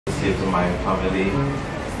say to my family,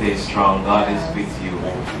 stay strong, God is with you.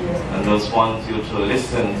 And just want you to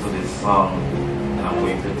listen to this song, and I'm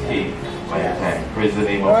going to take my time. Praise the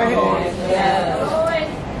name of the Lord.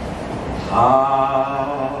 I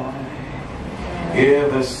hear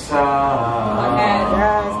the sound.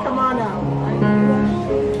 Yes, come on now.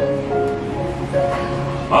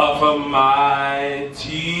 Of a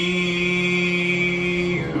mighty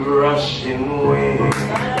rushing wind,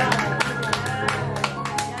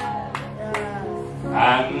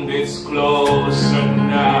 and it's closer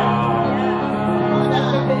now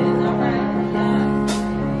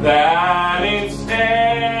than it's ever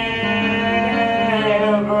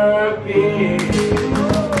been.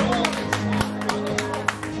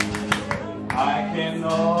 I can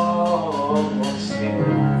almost hear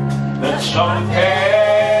the trumpet